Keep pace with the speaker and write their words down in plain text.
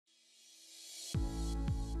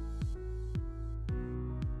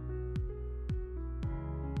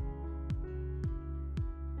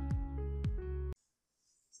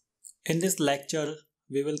In this lecture,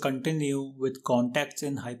 we will continue with contacts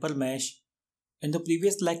in Hypermesh. In the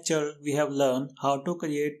previous lecture, we have learned how to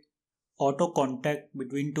create auto contact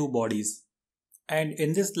between two bodies. And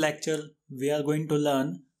in this lecture, we are going to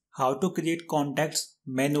learn how to create contacts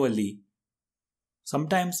manually.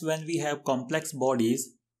 Sometimes when we have complex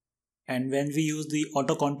bodies and when we use the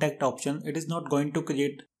auto contact option, it is not going to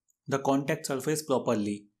create the contact surface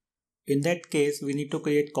properly. In that case, we need to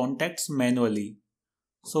create contacts manually.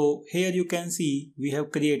 So here you can see we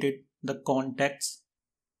have created the contacts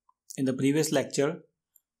in the previous lecture.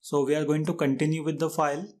 So we are going to continue with the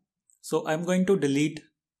file. So I'm going to delete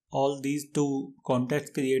all these two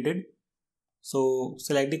contacts created. So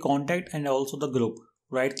select the contact and also the group.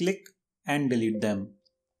 Right click and delete them.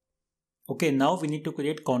 Okay, now we need to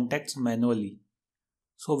create contacts manually.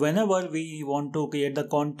 So whenever we want to create the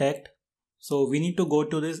contact, so we need to go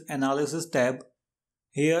to this analysis tab.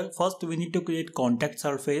 Here first we need to create contact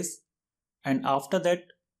surface, and after that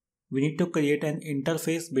we need to create an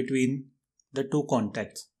interface between the two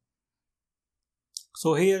contacts.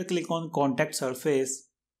 So here click on contact surface.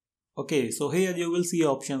 Okay, so here you will see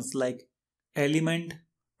options like element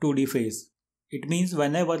 2D face. It means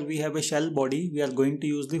whenever we have a shell body, we are going to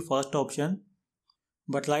use the first option.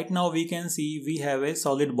 But right now we can see we have a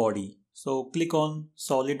solid body. So click on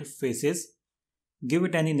solid faces. Give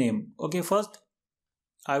it any name. Okay, first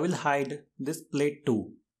I will hide this plate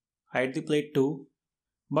 2. Hide the plate 2.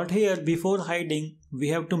 But here before hiding, we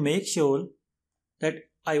have to make sure that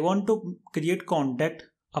I want to create contact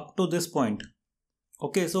up to this point.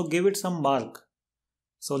 Okay, so give it some mark.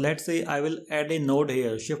 So let's say I will add a node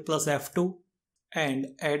here, Shift plus F2 and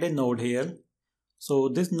add a node here. So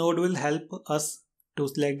this node will help us to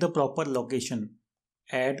select the proper location.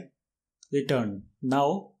 Add, return.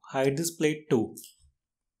 Now hide this plate 2.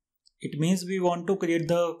 It means we want to create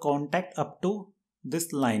the contact up to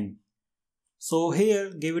this line. So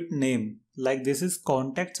here give it name, like this is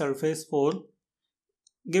contact surface for,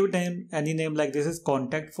 give it any name, like this is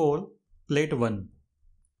contact for plate 1.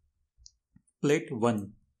 Plate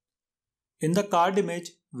 1. In the card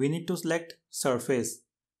image, we need to select surface.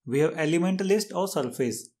 We have element list or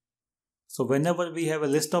surface. So whenever we have a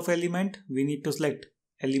list of element, we need to select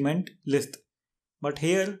element list. But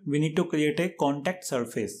here we need to create a contact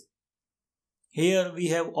surface. Here we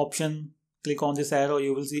have option, click on this arrow,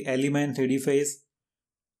 you will see element, 3D face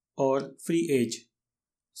or free edge.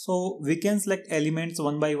 So we can select elements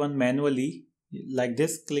one by one manually, like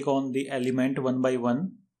this, click on the element one by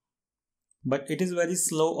one. But it is very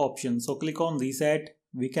slow option. So click on reset,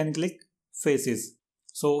 we can click faces.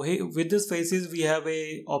 So here with this faces we have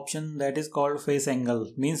a option that is called face angle.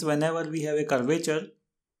 Means whenever we have a curvature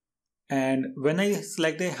and when I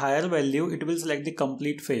select a higher value, it will select the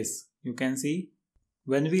complete face. You can see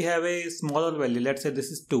when we have a smaller value, let's say this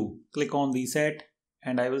is 2, click on reset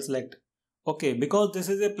and I will select. Okay, because this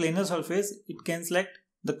is a planar surface, it can select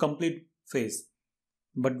the complete face.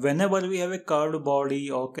 But whenever we have a curved body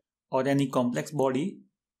or any complex body,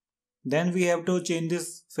 then we have to change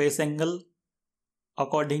this face angle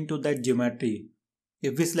according to that geometry.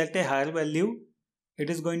 If we select a higher value, it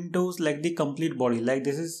is going to select the complete body, like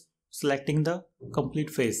this is selecting the complete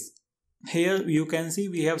face. Here you can see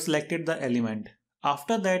we have selected the element.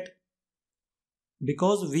 After that,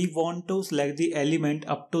 because we want to select the element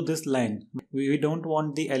up to this line, we don't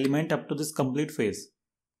want the element up to this complete face.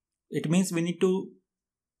 It means we need to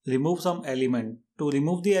remove some element. To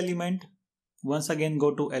remove the element, once again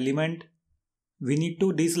go to element. We need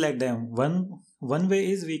to deselect them. One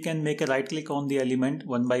way is we can make a right click on the element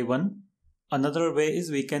one by one. Another way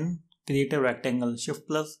is we can create a rectangle. Shift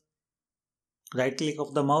plus right click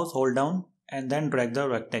of the mouse, hold down and then drag the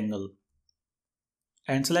rectangle.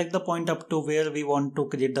 And select the point up to where we want to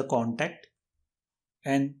create the contact.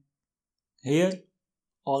 And here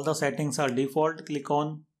all the settings are default. Click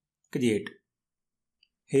on create.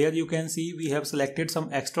 Here you can see we have selected some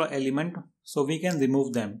extra element, so we can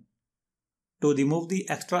remove them. To remove the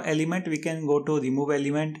extra element, we can go to remove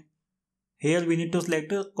element. Here we need to select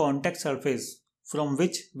the contact surface from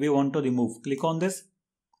which we want to remove. Click on this.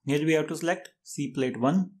 Here we have to select C plate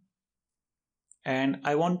 1 and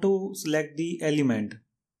I want to select the element.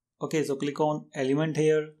 Okay, so click on element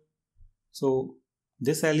here. So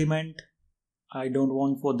this element, I don't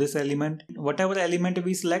want for this element. Whatever element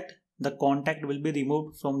we select, the contact will be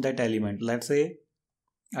removed from that element. Let's say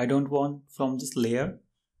I don't want from this layer.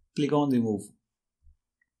 Click on remove.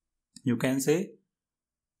 You can say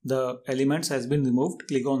the elements has been removed.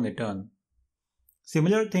 Click on return.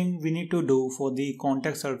 Similar thing we need to do for the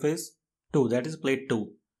contact surface 2, that is plate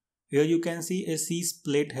 2. Here you can see a C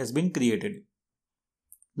plate has been created.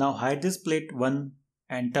 Now hide this plate 1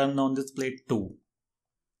 and turn on this plate 2.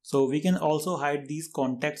 So we can also hide these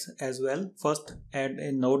contacts as well. First add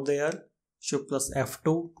a node there, Shift plus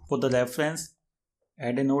F2 for the reference,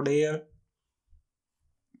 add a node here,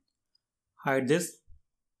 hide this.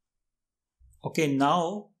 Okay,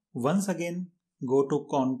 now once again go to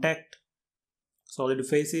contact, solid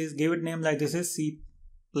faces, give it name like this is C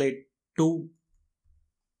plate 2.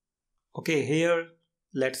 Okay, here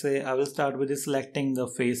let's say I will start with selecting the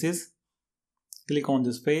faces. Click on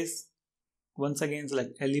this face. Once again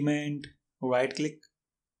select element, right click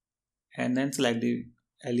and then select the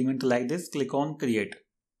element like this. Click on create.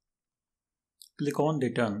 Click on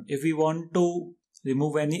return. If we want to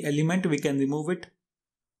remove any element, we can remove it.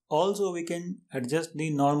 Also we can adjust the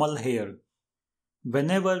normal here.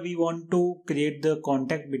 Whenever we want to create the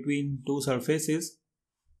contact between two surfaces,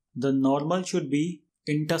 the normal should be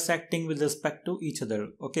intersecting with respect to each other.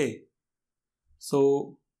 Okay,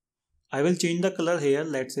 so I will change the color here.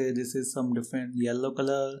 Let's say this is some different yellow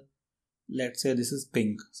color. Let's say this is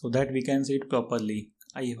pink, so that we can see it properly.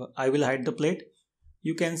 I will hide the plate.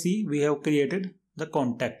 You can see we have created the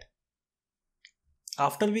contact.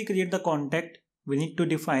 After we create the contact, we need to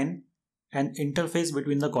define an interface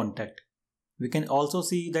between the contact. We can also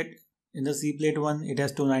see that in the C plate 1 it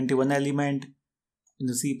has 291 element. In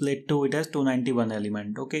the C plate 2 it has 291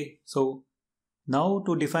 element. Okay, so now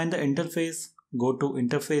to define the interface, go to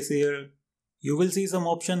interface here. You will see some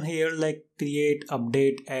option here like create,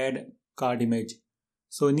 update, add, card image.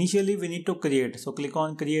 So initially we need to create. So click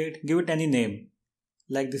on create, give it any name.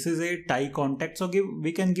 Like this is a tie contact. So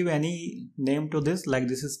we can give any name to this, like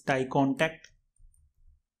this is tie contact.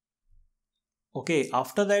 Okay,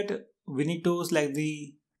 after that we need to select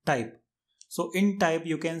the type. So in type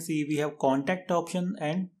you can see we have contact option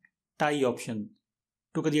and tie option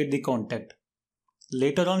to create the contact.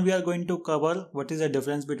 Later on we are going to cover what is the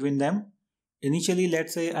difference between them. Initially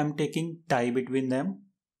let's say I'm taking tie between them.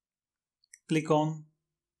 Click on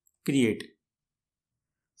create.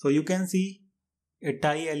 So you can see a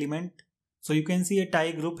tie element. So you can see a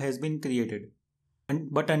tie group has been created.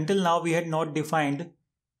 But until now we had not defined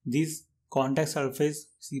these contact surface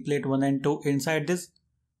C plate 1 and 2 inside this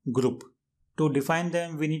group. To define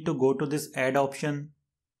them we need to go to this add option.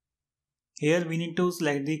 Here we need to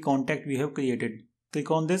select the contact we have created.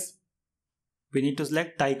 Click on this. We need to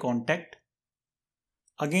select tie contact.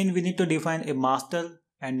 Again we need to define a master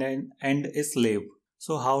and a slave.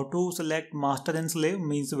 So how to select master and slave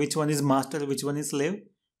means which one is master, which one is slave.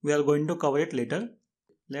 We are going to cover it later.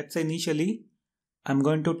 Let's say initially I'm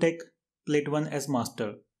going to take plate 1 as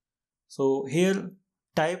master. So here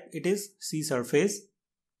type it is C surface.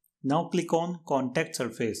 Now click on contact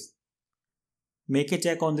surface. Make a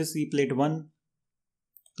check on this C plate 1.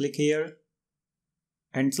 Click here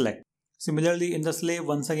and select. Similarly in the slave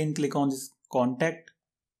once again click on this contact.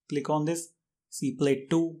 Click on this C plate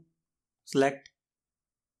 2. Select.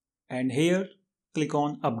 And here click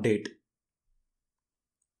on update.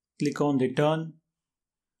 Click on return.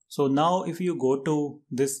 So now if you go to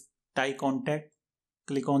this tie contact,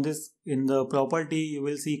 click on this. In the property you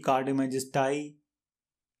will see card image is tie.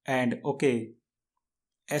 And okay,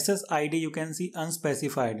 SSID you can see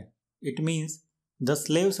unspecified. It means the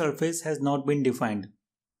slave surface has not been defined.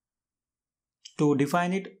 To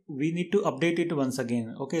define it we need to update it once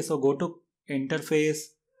again. Okay, so go to interface,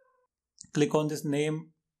 click on this name,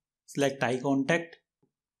 select tie contact.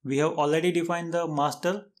 We have already defined the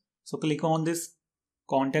master. So click on this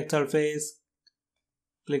contact surface,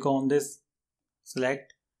 click on this,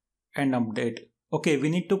 select and update. Okay, we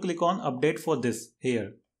need to click on update for this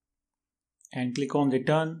here and click on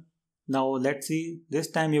return. Now let's see,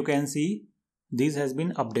 this time you can see this has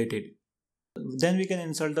been updated. Then we can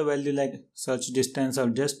insert the value like search distance,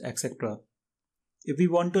 adjust, etc. If we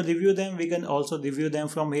want to review them, we can also review them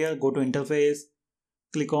from here. Go to interface,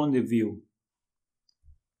 click on review.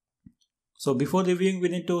 So before reviewing we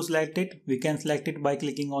need to select it. We can select it by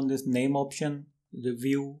clicking on this name option,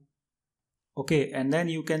 review. Okay, and then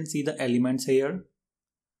you can see the elements here.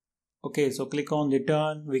 Okay, so click on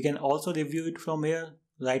return. We can also review it from here.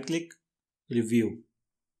 Right click, review.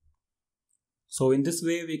 So in this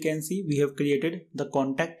way we can see we have created the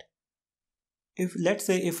contact. If let's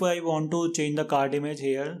say if I want to change the card image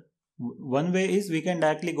here, one way is we can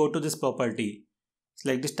directly go to this property.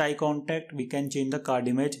 Select this tie contact, we can change the card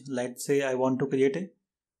image. Let's say I want to create a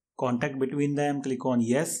contact between them, click on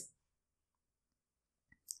yes.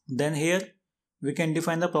 Then here we can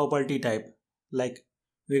define the property type. Like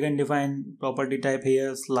we can define property type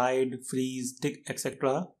here, slide, freeze, tick,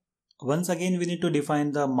 etc. Once again we need to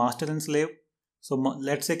define the master and slave. So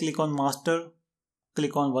let's say click on master,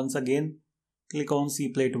 click on once again, click on C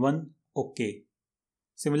plate 1, OK.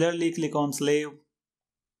 Similarly, click on slave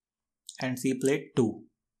and see plate 2.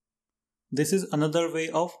 This is another way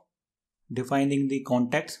of defining the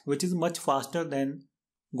contacts, which is much faster than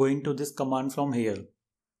going to this command from here.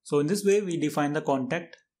 So in this way we define the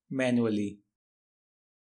contact manually.